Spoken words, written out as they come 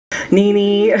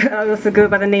Nini, I also go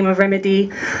by the name of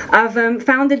Remedy. I've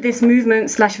founded this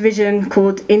movement / vision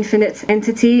called Infinite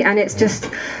Entity, and it's just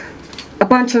a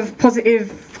bunch of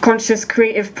positive, conscious,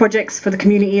 creative projects for the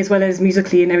community as well as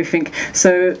musically and everything.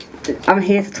 So I'm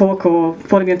here to talk, or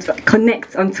follow me on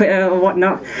connect on Twitter or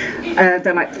whatnot.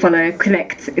 Don't like to follow,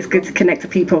 connect. It's good to connect to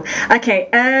people. Okay,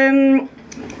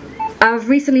 I've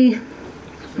recently,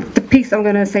 the piece I'm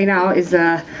going to say now is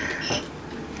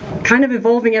kind of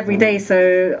evolving every day,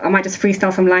 so I might just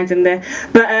freestyle some lines in there.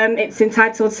 But it's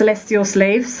entitled Celestial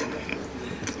Slaves.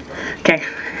 Okay,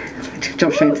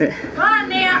 jump straight into it. Come on,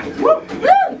 Niyat.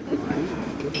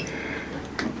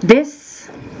 This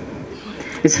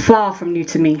is far from new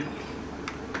to me.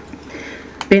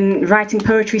 Been writing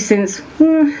poetry since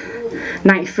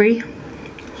 93.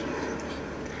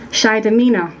 Shy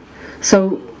demeanor,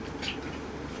 so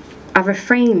I've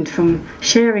refrained from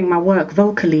sharing my work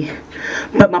vocally,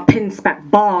 but my pen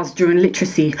spat bars during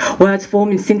literacy. Words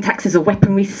forming syntaxes of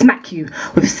weaponry, smack you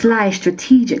with sly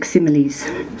strategic similes.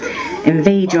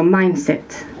 Invade your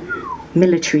mindset,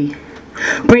 military.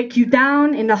 Break you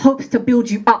down in the hopes to build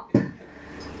you up,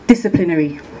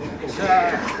 disciplinary.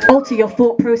 Alter your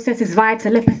thought processes via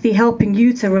telepathy, helping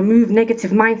you to remove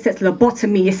negative mindsets,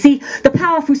 lobotomy. You see, the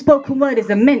power through spoken word is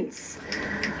immense.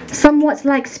 Somewhat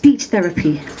like speech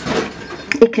therapy.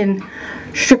 It can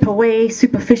strip away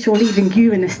superficial, leaving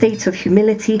you in a state of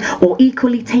humility, or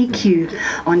equally take you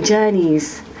on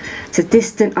journeys to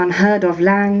distant, unheard of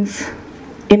lands,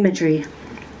 imagery.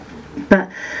 But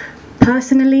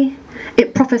personally,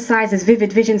 it prophesies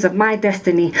vivid visions of my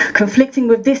destiny. Conflicting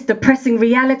with this depressing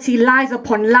reality, lies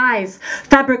upon lies,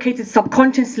 fabricated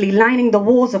subconsciously, lining the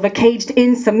walls of a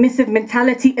caged-in submissive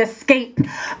mentality. Escape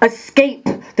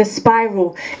the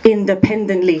spiral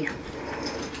independently.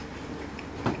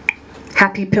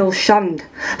 Happy pill shunned,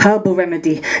 herbal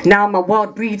remedy. Now my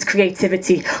world breeds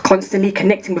creativity, constantly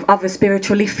connecting with others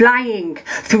spiritually, flying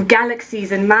through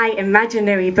galaxies in my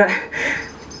imaginary, but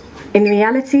in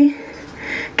reality,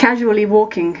 casually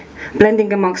walking,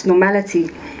 blending amongst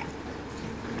normality.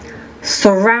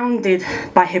 Surrounded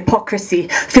by hypocrisy,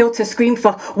 feel to scream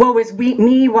for woe is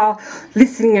me while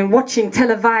listening and watching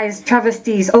televised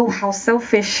travesties. Oh, how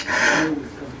selfish.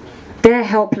 They're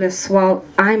helpless while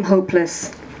I'm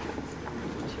hopeless.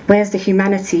 Where's the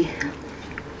humanity?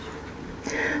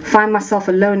 Find myself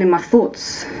alone in my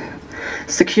thoughts.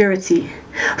 Security.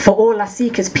 For all I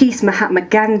seek is peace, Mahatma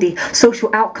Gandhi. Social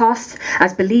outcast,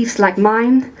 as beliefs like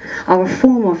mine are a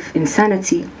form of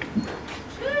insanity.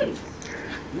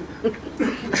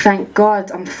 Thank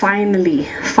God I'm finally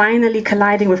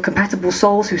colliding with compatible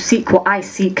souls who seek what I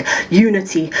seek,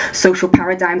 unity. Social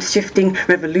paradigms shifting,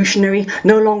 revolutionary,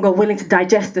 no longer willing to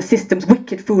digest the system's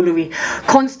wicked foolery,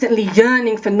 constantly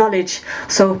yearning for knowledge,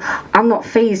 so I'm not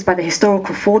fazed by the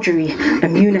historical forgery,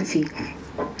 immunity.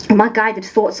 My guided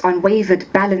thoughts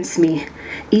unwavered balance me,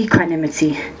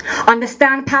 equanimity.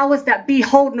 Understand powers that be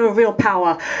hold no real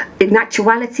power. In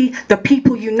actuality, the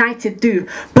people united do,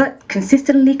 but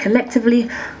consistently, collectively,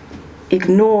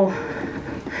 ignore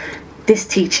this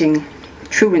teaching,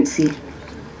 truancy.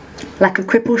 Like a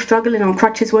cripple struggling on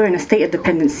crutches, we're in a state of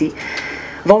dependency.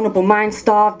 Vulnerable mind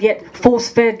starved, yet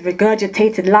force-fed,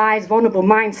 regurgitated lies. Vulnerable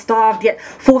mind starved, yet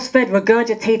force-fed,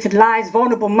 regurgitated lies.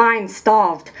 Vulnerable mind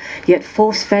starved, yet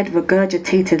force-fed,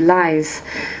 regurgitated lies.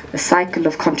 The cycle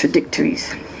of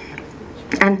contradictories.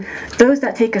 And those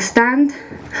that take a stand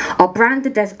are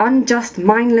branded as unjust,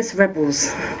 mindless rebels.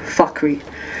 Fuckery.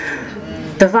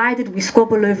 Divided, we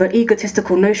squabble over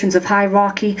egotistical notions of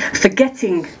hierarchy,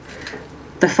 forgetting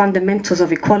the fundamentals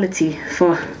of equality.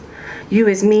 For you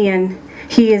is me and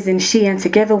he is in she, and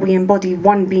together we embody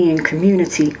one being,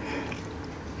 community.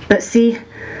 But see,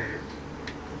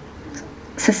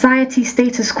 society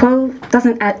status quo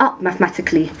doesn't add up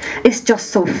mathematically. It's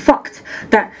just so fucked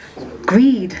that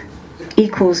greed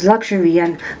equals luxury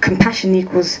and compassion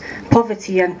equals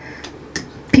poverty, and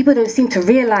people don't seem to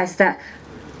realize that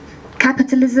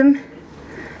capitalism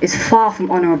is far from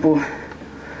honorable,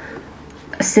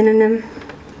 a synonym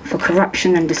for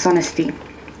corruption and dishonesty.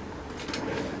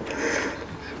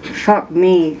 Fuck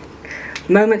me.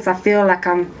 Moments I feel like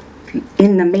I'm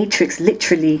in the Matrix,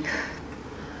 literally.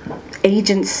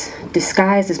 Agents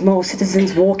disguised as moral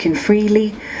citizens walking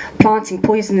freely, planting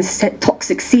poisonous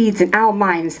toxic seeds in our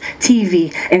minds.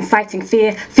 TV, inciting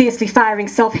fear, fiercely firing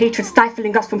self-hatred,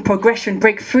 stifling us from progression.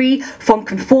 Break free from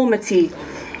conformity.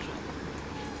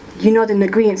 You nod in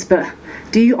agreement, but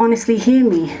do you honestly hear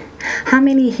me? How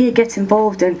many here get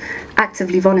involved and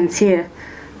actively volunteer?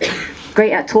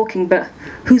 Great at talking, but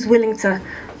who's willing to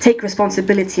take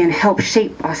responsibility and help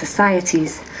shape our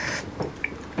societies?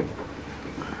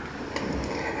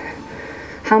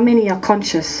 How many are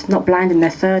conscious, not blind in their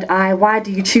third eye? Why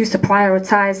do you choose to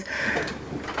prioritize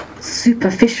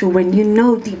superficial when you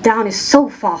know deep down is so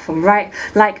far from right?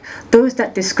 Like those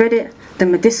that discredit the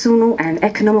medicinal and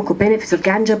economical benefits of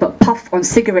ganja but puff on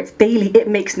cigarettes daily. It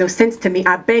makes no sense to me.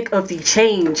 I beg of thee,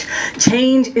 change.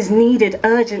 Change is needed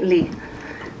urgently.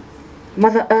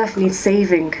 Mother Earth needs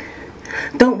saving.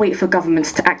 Don't wait for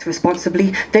governments to act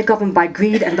responsibly. They're governed by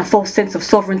greed and the false sense of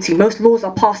sovereignty. Most laws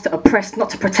are passed to oppress, not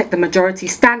to protect the majority.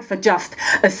 Stand for just,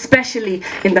 especially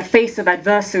in the face of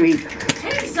adversary.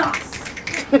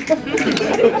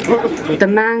 The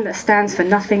man that stands for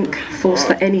nothing falls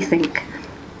for anything.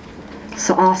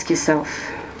 So ask yourself,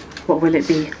 what will it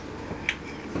be?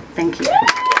 Thank you.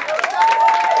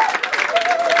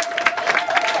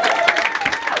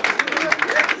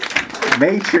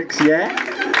 Matrix, yeah?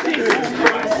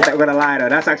 I'm not gonna lie though,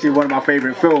 that's actually one of my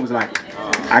favourite films. Like,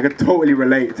 I could totally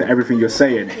relate to everything you're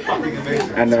saying.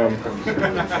 And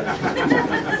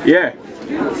yeah.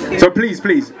 So please,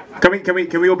 can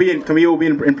we all be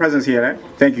in presence here? Eh?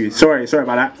 Thank you. Sorry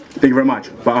about that. Thank you very much.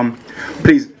 But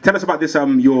please tell us about this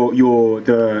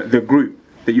the group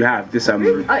that you have. This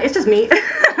it's just me.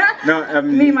 No,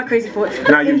 me and my crazy thoughts.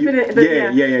 No,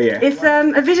 yeah. It's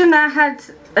a vision that I had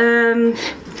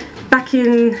back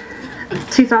in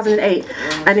 2008,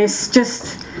 and it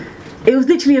was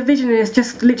literally a vision, and it's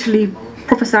just literally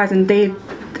prophesized, and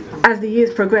as the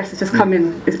years progress, it's just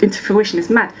coming into fruition. It's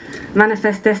mad.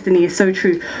 Manifest destiny is so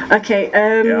true. Okay.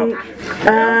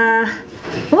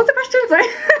 What was the question? Sorry.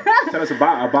 Tell us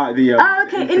about the.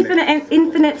 Infinite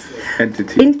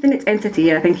entity.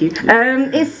 Yeah, thank you.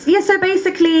 So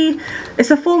basically,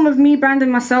 it's a form of me branding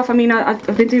myself. I mean,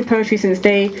 I've been doing poetry since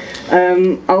day.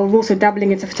 I'm also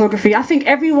dabbling into photography. I think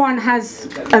everyone has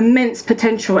immense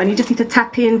potential, and you just need to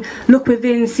tap in, look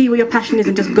within, see where your passion is,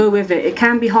 and just go with it. It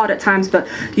can be hard at times, but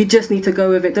you just need to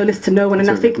go with it. Don't listen to no one. And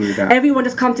I think everyone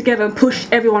just come together and push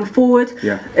everyone forward.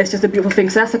 Yeah. It's just a beautiful thing.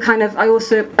 So that's the kind of. I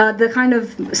also the kind of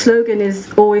slogan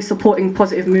is always supporting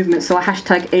positive movements. So I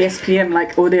hashtag ASPM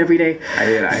like all day every day. I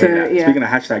hear that. Yeah. Speaking of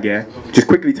hashtag, yeah, just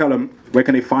quickly tell them where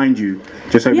can they find you,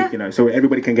 just so so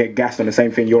everybody can get gassed on the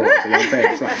same thing you're on. So you know what I'm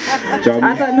saying? It's like, you know what I mean?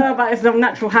 I don't know about some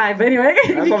natural high, but anyway.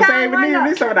 That's what I'm saying. We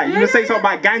need some of that. You just say something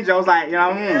about ganja. I was like, you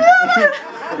know.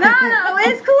 No,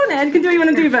 it's cool, man. You can do what you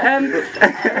want to do, but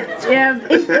yeah,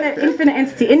 infinite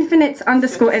entity,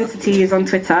 infinite_entity is on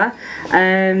Twitter.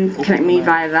 Connect me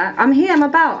via that. I'm here. I'm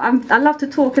about. I love to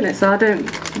talk in it, so I don't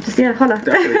just holla.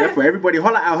 Definitely. Everybody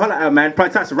holla out, man.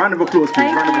 Fantastic. Round of applause,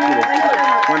 please. Round of applause. Thank you.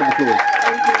 Round of applause.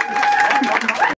 Thank you.